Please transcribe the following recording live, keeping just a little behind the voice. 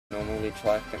normal leech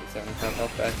life, get me 75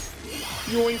 health back.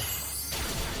 Yoink!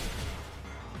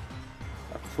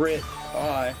 A crit,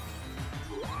 bye.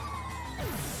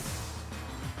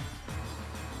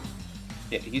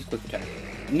 Yeah, use quick attack.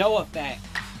 No effect!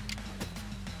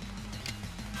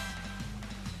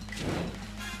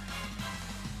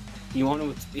 You want to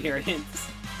experience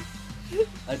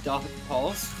a Dark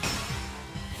Pulse?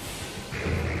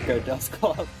 Go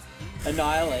Dusclops.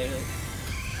 Annihilate it.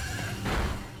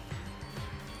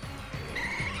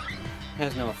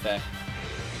 Has no effect.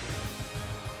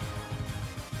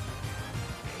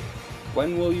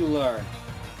 When will you learn?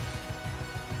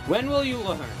 When will you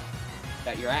learn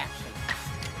that your actions...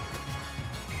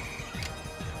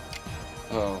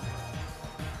 Oh.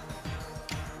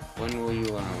 When will you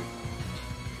learn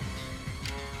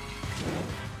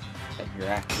that your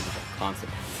actions have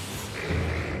consequences?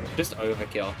 Just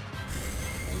overkill.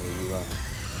 When will you learn?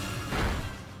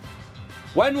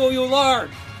 When will you learn?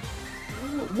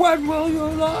 When will you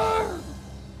learn?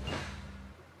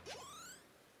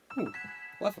 Ooh,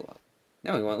 level up.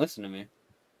 Now he won't listen to me.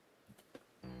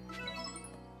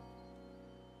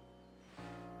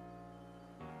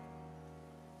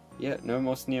 Yeah, no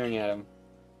more sneering at him.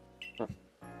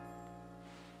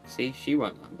 See, she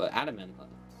won't learn, but Adamant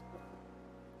learns.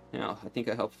 Now, I think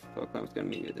a help Pokemon is going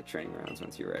to meet you at the training rounds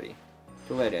once you're ready.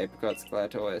 Till later, Apricots,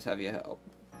 glad to always have your help.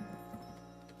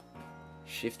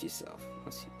 Shift yourself,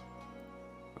 unless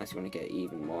you want to get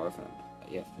even more of them.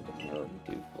 But yeah, I don't know what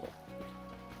you do for.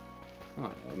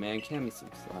 Oh no, man, give me some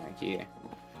slack here.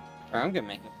 Alright, I'm gonna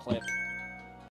make a clip.